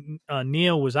 Keanu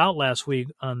Neal was out last week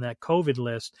on that COVID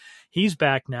list. He's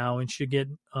back now and should get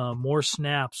more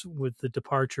snaps with the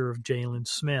departure of Jalen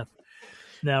Smith.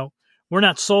 Now, we're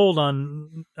not sold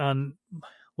on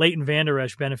Leighton Vander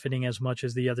Esch benefiting as much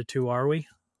as the other two, are we?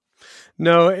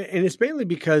 No, and it's mainly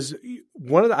because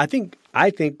I think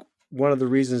one of the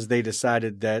reasons they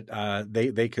decided that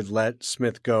they could let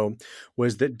Smith go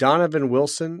was that Donovan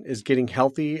Wilson is getting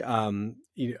healthy.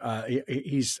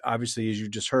 He's obviously, as you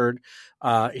just heard,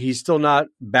 he's still not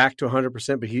back to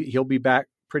 100%, but he'll be back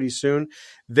pretty soon.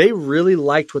 They really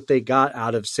liked what they got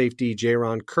out of safety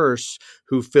Jaron Kearse,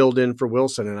 who filled in for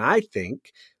Wilson, and I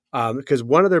think because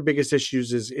one of their biggest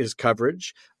issues is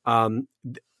coverage.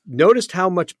 Notice how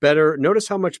much better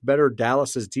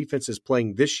Dallas's defense is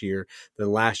playing this year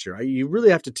than last year. You really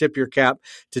have to tip your cap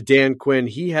to Dan Quinn.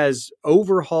 He has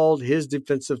overhauled his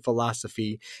defensive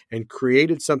philosophy and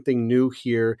created something new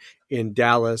here in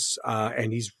Dallas,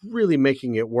 and he's really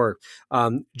making it work.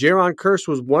 Jaron Kearse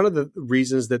was one of the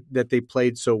reasons that they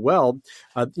played so well.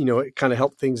 It kind of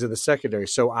helped things in the secondary.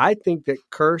 So I think that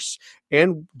Kearse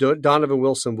and Donovan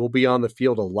Wilson will be on the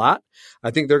field a lot.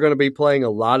 I think they're going to be playing a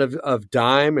lot of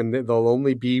dime, and they'll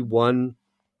only be one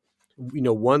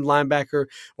linebacker,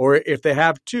 or if they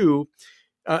have two,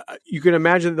 you can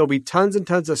imagine that there'll be tons and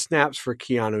tons of snaps for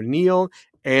Keanu Neal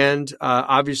and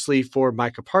obviously for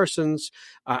Micah Parsons.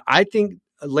 I think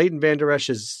Leighton Vander Esch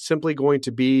is simply going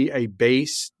to be a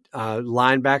base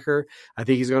linebacker. I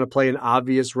think he's going to play in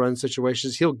obvious run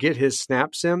situations. He'll get his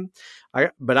snaps in,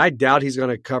 but I doubt he's going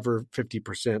to cover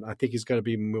 50%. I think he's going to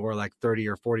be more like 30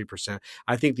 or 40%.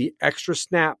 I think the extra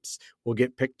snaps will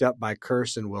get picked up by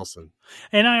Kearse and Wilson.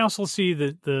 And I also see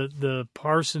the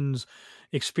Parsons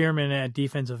experiment at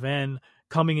defensive end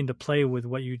coming into play with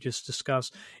what you just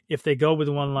discussed. If they go with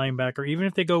one linebacker, even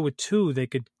if they go with two, they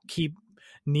could keep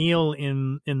Neal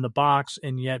in the box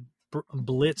and yet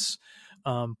blitz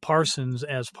Parsons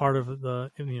as part of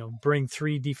the, bring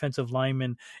three defensive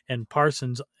linemen and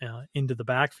Parsons into the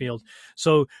backfield.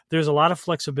 So there's a lot of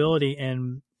flexibility,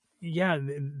 and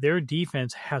their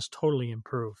defense has totally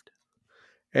improved.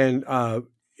 And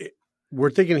we're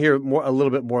thinking here a little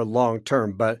bit more long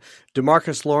term, but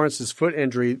DeMarcus Lawrence's foot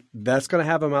injury, that's going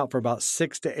to have him out for about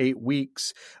 6 to 8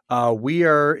 weeks. We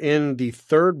are in the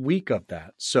 3rd week of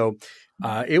that, so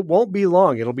it won't be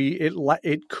long.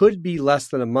 It could be less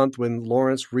than a month when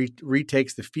Lawrence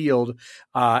retakes the field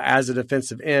as a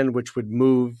defensive end, which would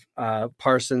move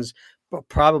Parsons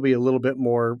probably a little bit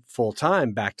more full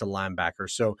time back to linebacker.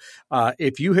 So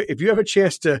if you have a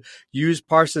chance to use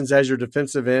Parsons as your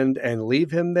defensive end and leave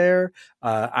him there,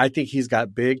 I think he's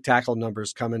got big tackle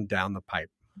numbers coming down the pipe.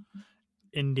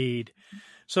 Indeed.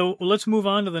 So let's move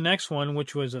on to the next one,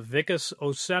 which was a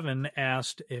Vicus07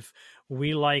 asked if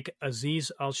we like Azeez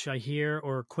Al-Shaair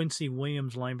or Quincy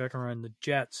Williams linebacker on the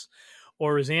Jets,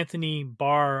 or is Anthony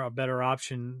Barr a better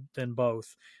option than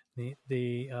both?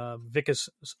 The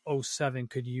Vicus07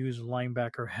 could use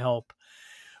linebacker help.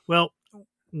 Well,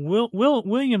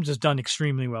 Williams has done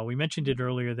extremely well. We mentioned it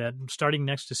earlier that starting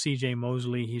next to C.J.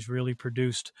 Mosley, he's really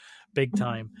produced big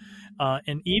time.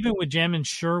 And even with Jamin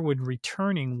Sherwood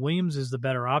returning, Williams is the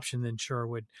better option than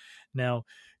Sherwood. Now,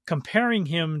 comparing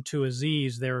him to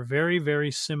Azeez, they're very,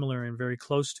 very similar and very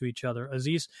close to each other.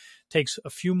 Azeez takes a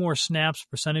few more snaps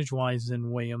percentage-wise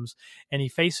than Williams, and he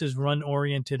faces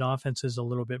run-oriented offenses a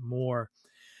little bit more.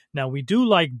 Now, we do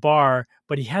like Barr,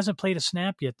 but he hasn't played a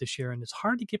snap yet this year, and it's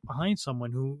hard to get behind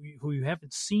someone who you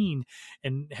haven't seen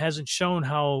and hasn't shown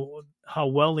how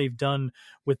well they've done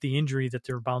with the injury that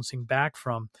they're bouncing back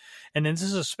from. And then this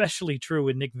is especially true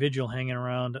with Nick Vigil hanging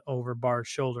around over Barr's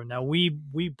shoulder. Now, we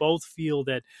both feel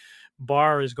that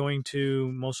Barr is going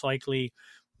to most likely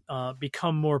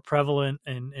become more prevalent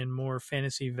and more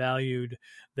fantasy valued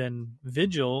than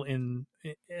Vigil,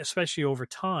 especially over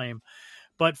time.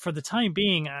 But for the time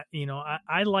being,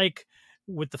 I like,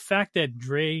 with the fact that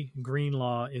Dre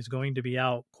Greenlaw is going to be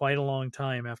out quite a long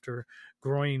time after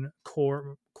groin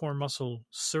core muscle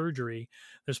surgery,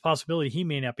 there's a possibility he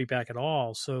may not be back at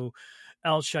all. So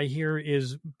Al-Shaair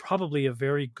is probably a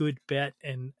very good bet,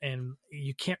 and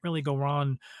you can't really go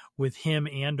wrong with him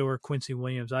and or Quincy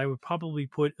Williams. I would probably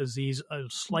put Azeez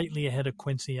slightly ahead of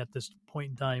Quincy at this point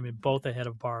in time, and both ahead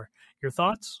of Barr. Your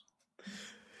thoughts?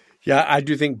 Yeah, I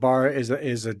do think Barr is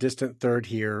a distant third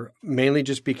here, mainly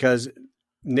just because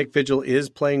Nick Vigil is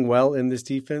playing well in this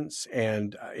defense,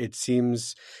 and it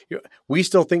seems we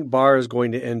still think Barr is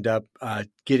going to end up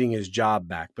getting his job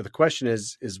back. But the question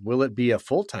is will it be a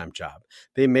full-time job?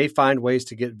 They may find ways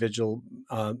to get Vigil,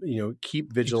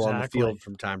 keep Vigil on the field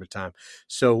from time to time.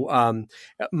 So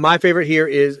my favorite here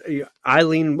is I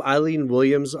lean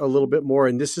Williams a little bit more,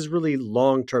 and this is really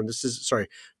long-term. This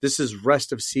is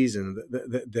rest of season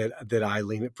that I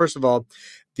lean. First of all,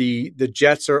 the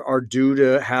Jets are due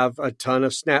to have a ton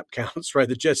of snap counts, right?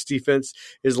 The Jets defense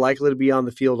is likely to be on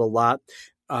the field a lot.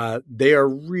 They are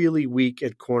really weak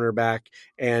at cornerback,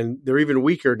 and they're even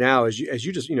weaker now. As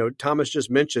you just, Thomas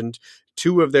just mentioned,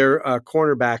 2 of their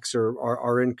cornerbacks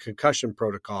are in concussion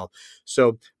protocol.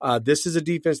 So this is a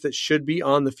defense that should be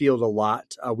on the field a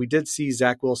lot. We did see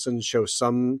Zach Wilson show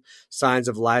some signs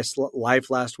of life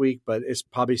last week, but it's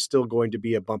probably still going to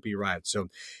be a bumpy ride. So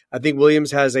I think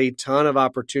Williams has a ton of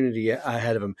opportunity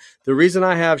ahead of him. The reason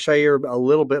I have Shaair a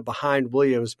little bit behind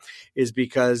Williams is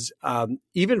because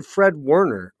even Fred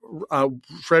Warner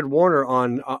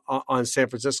on San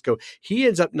Francisco, he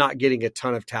ends up not getting a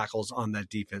ton of tackles on that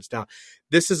defense. Now,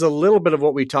 this is a little bit of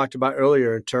what we talked about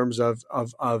earlier in terms of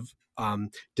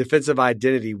defensive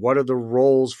identity. What are the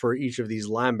roles for each of these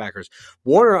linebackers?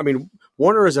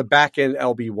 Warner is a back-end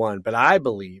LB1, but I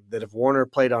believe that if Warner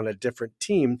played on a different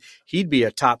team, he'd be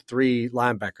a top 3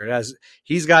 linebacker.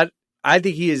 I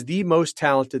think he is the most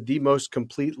talented, the most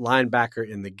complete linebacker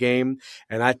in the game.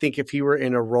 And I think if he were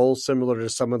in a role similar to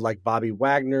someone like Bobby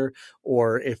Wagner,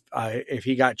 or if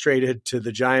he got traded to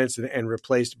the Giants and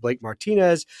replaced Blake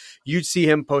Martinez, you'd see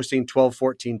him posting 12,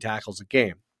 14 tackles a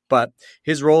game. But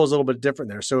his role is a little bit different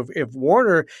there. So if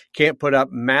Warner can't put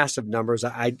up massive numbers,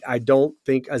 I don't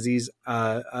think Azeez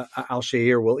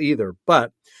Al-Shaair will either.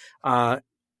 But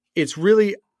it's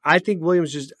really I think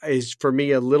Williams is for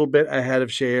me a little bit ahead of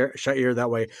Sha'ir that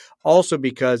way. Also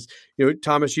because,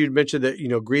 Thomas, you'd mentioned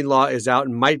that, Greenlaw is out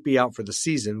and might be out for the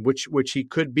season, which he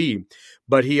could be,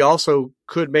 but he also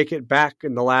could make it back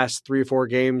in the last 3 or 4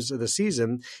 games of the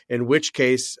season, in which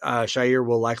case Sha'ir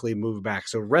will likely move back.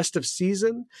 So rest of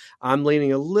season, I'm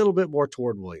leaning a little bit more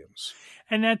toward Williams.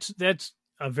 And that's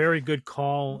a very good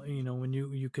call. When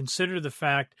you consider the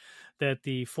fact that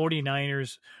the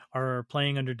 49ers are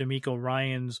playing under DeMeco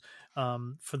Ryans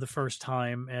for the first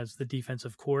time as the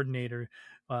defensive coordinator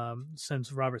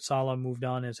since Robert Saleh moved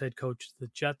on as head coach of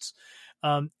the Jets.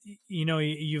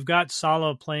 You've got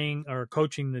Saleh playing or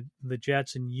coaching the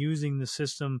Jets and using the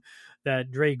system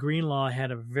that Dre Greenlaw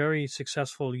had a very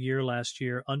successful year last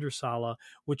year under Saleh,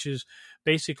 which is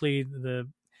basically the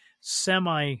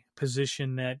semi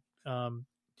position that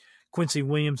Quincy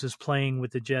Williams is playing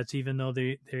with the Jets, even though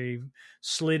they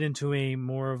slid into a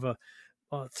more of a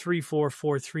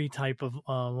 3-4-4-3 type of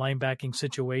linebacking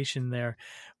situation there.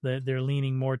 They're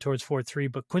leaning more towards 4-3,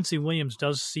 but Quincy Williams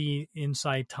does see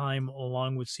inside time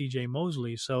along with CJ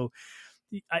Mosley. So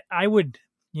I would,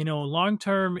 long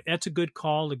term, that's a good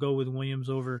call to go with Williams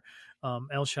over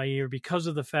El Sha'ir because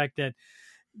of the fact that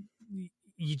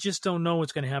you just don't know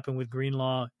what's going to happen with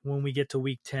Greenlaw when we get to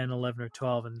week 10, 11, or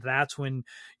 12. And that's when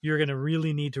you're going to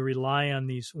really need to rely on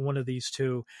one of these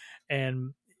two.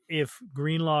 And if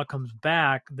Greenlaw comes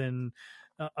back, then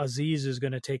Aziz is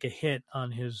going to take a hit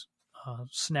on his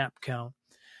snap count.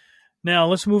 Now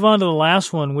let's move on to the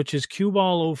last one, which is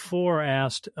Qball04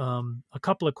 asked a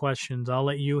couple of questions. I'll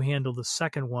let you handle the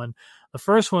second one. The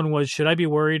first one was, should I be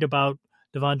worried about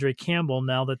Devondre Campbell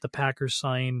now that the Packers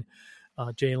signed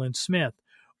Jalen Smith,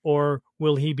 or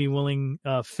will he be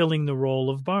filling the role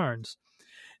of Barnes?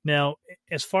 Now,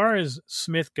 as far as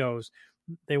Smith goes,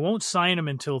 they won't sign him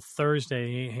until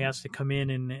Thursday. He has to come in,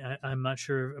 and I'm not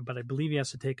sure, but I believe he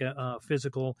has to take a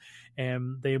physical,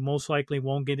 and they most likely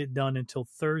won't get it done until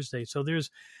Thursday. So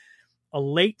there's a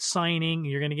late signing.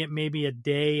 You're going to get maybe a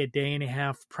day and a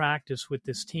half practice with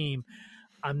this team.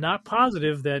 I'm not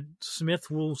positive that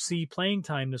Smith will see playing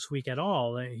time this week at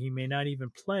all. He may not even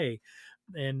play.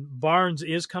 And Barnes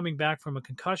is coming back from a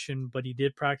concussion, but he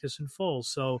did practice in full.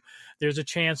 So there's a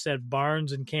chance that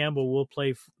Barnes and Campbell will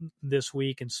play this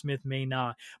week and Smith may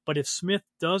not. But if Smith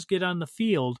does get on the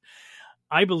field,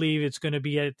 I believe it's going to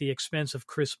be at the expense of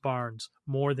Chris Barnes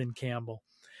more than Campbell.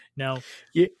 Now,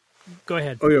 Go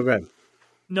ahead. Oh, yeah, go ahead.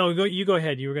 No, you go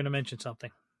ahead. You were going to mention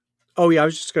something. Oh yeah, I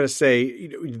was just going to say,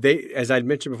 as I'd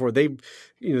mentioned before, the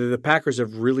Packers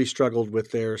have really struggled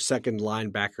with their second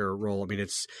linebacker role. I mean,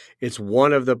 it's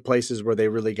one of the places where they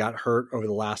really got hurt over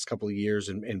the last couple of years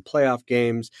in playoff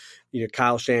games.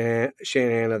 Kyle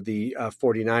Shanahan of the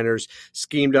 49ers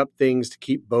schemed up things to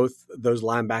keep both those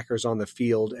linebackers on the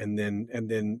field, and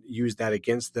then use that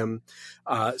against them.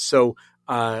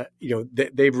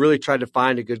 They've really tried to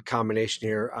find a good combination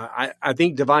here. I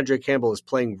think Devondre Campbell is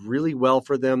playing really well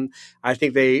for them. I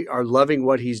think they are loving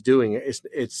what he's doing.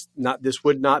 This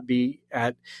would not be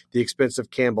at the expense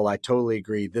of Campbell. I totally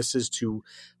agree. This is to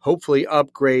hopefully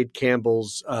upgrade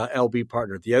Campbell's LB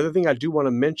partner. The other thing I do want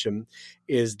to mention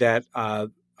is that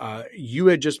you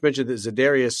had just mentioned that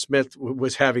Zadarius Smith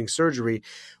was having surgery.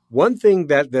 One thing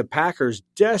that the Packers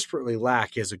desperately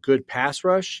lack is a good pass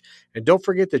rush. And don't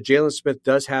forget that Jalen Smith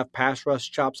does have pass rush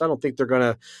chops. I don't think they're going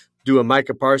to do a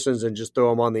Micah Parsons and just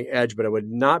throw him on the edge, but I would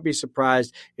not be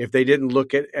surprised if they didn't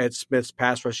look at Smith's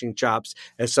pass rushing chops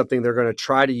as something they're going to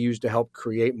try to use to help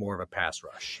create more of a pass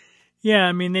rush. Yeah,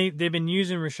 I mean, they've been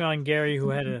using Rashawn Gary,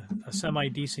 who had a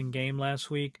semi-decent game last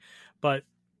week, but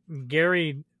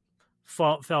Gary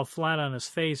fell flat on his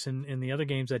face in the other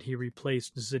games that he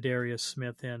replaced Zadarius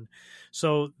Smith in.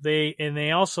 So they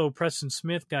also, Preston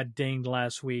Smith got dinged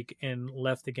last week and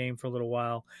left the game for a little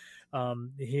while.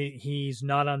 He's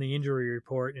not on the injury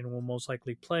report and will most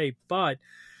likely play, but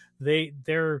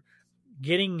they're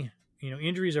getting,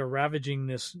 injuries are ravaging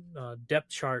this depth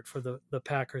chart for the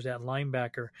Packers at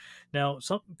linebacker. Now,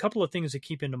 a couple of things to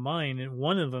keep into mind, and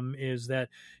one of them is that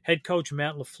head coach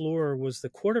Matt LaFleur was the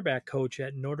quarterback coach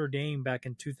at Notre Dame back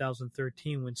in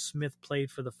 2013 when Smith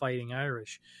played for the Fighting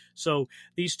Irish. So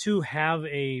these two have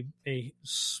a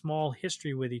small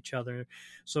history with each other.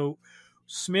 So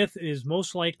Smith is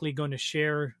most likely going to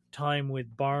share time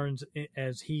with Barnes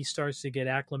as he starts to get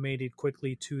acclimated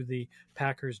quickly to the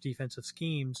Packers' defensive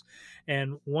schemes.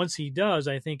 And once he does,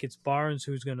 I think it's Barnes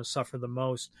who's going to suffer the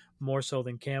most, more so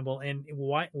than Campbell. And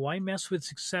why mess with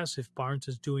success if Barnes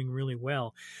is doing really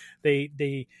well?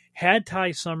 They had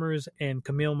Ty Summers and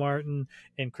Camille Martin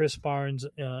and Chris Barnes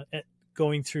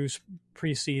going through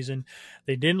preseason.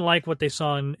 They didn't like what they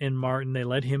saw in Martin. They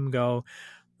let him go.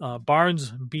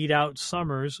 Barnes beat out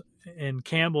Summers, and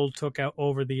Campbell took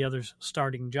over the other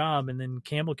starting job, and then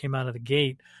Campbell came out of the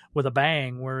gate with a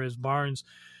bang, whereas Barnes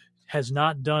has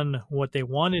not done what they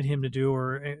wanted him to do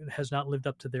or has not lived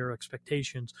up to their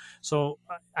expectations. So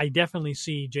I definitely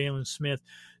see Jalen Smith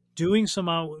doing some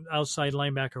outside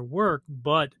linebacker work,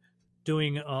 but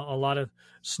doing a lot of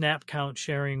snap count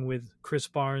sharing with Chris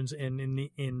Barnes, and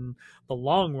in the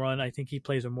long run, I think he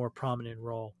plays a more prominent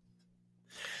role.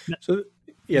 So,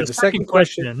 yeah, the second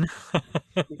question.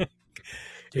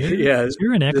 Is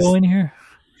there an echo in here?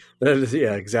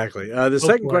 Yeah, exactly. The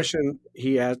second question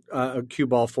he asked, Q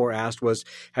Ball 4 asked was,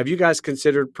 have you guys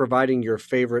considered providing your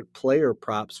favorite player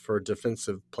props for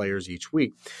defensive players each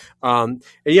week? And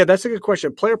yeah, that's a good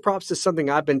question. Player props is something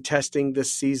I've been testing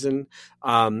this season.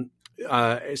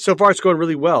 So far, it's going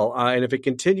really well, and if it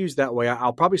continues that way,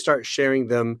 I'll probably start sharing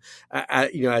them,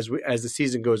 as the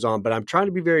season goes on. But I'm trying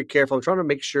to be very careful. I'm trying to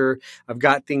make sure I've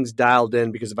got things dialed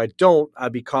in, because if I don't, I'll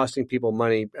be costing people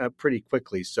money pretty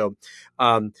quickly. So,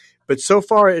 but so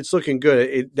far, it's looking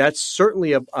good. That's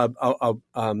certainly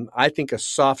I think a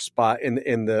soft spot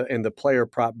in the player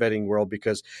prop betting world,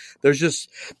 because there's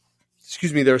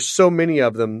so many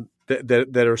of them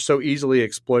that are so easily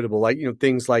exploitable, like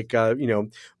things like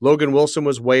Logan Wilson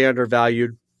was way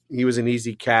undervalued. He was an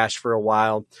easy cash for a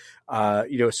while,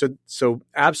 so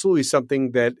absolutely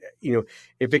something that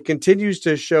if it continues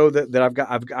to show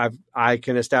that I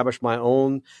can establish my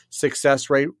own success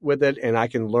rate with it, and I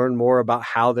can learn more about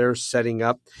how they're setting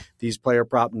up these player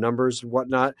prop numbers and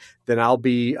whatnot, then I'll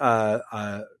be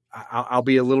a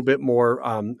little bit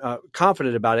more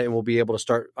confident about it, and we'll be able to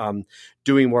start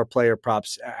doing more player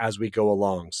props as we go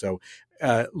along. So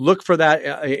look for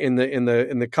that in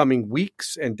the coming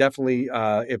weeks, and definitely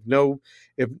if no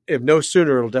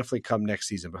sooner, it'll definitely come next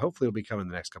season. But hopefully, it'll be coming in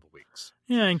the next couple of weeks.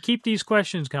 Yeah, and keep these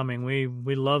questions coming.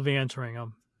 We love answering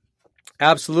them.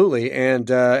 Absolutely.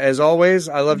 And as always,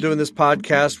 I love doing this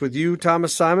podcast with you,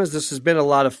 Thomas Simons. This has been a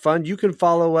lot of fun. You can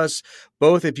follow us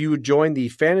both if you join the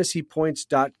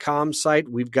fantasypoints.com site.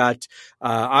 We've got,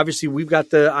 obviously, we've got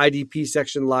the IDP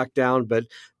section locked down, but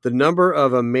the number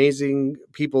of amazing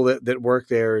people that work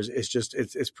there is just,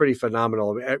 it's pretty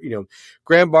phenomenal.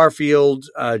 Graham Barfield,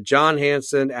 John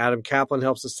Hansen, Adam Kaplan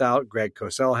helps us out. Greg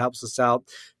Cosell helps us out.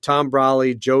 Tom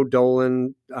Brawley, Joe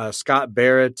Dolan, Scott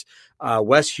Barrett,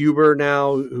 Wes Huber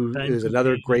now, who is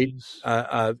another great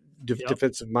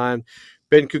defensive mind.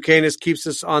 Ben Kukanis keeps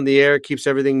us on the air, keeps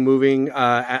everything moving,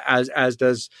 as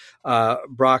does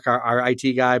Brock, our IT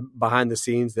guy behind the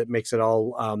scenes, that makes it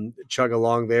all chug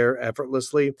along there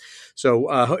effortlessly.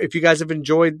 So if you guys have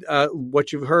enjoyed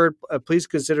what you've heard, please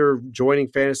consider joining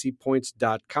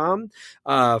fantasypoints.com.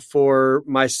 For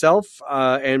myself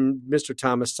and Mr.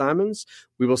 Thomas Simons,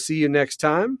 we will see you next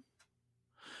time.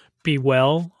 Be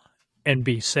well and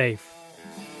be safe.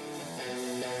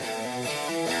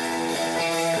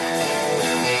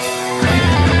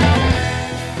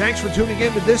 Thanks for tuning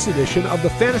in to this edition of the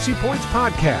Fantasy Points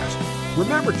Podcast.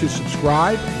 Remember to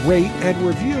subscribe, rate, and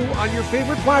review on your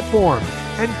favorite platform.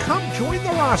 And come join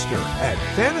the roster at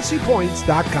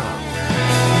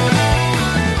fantasypoints.com.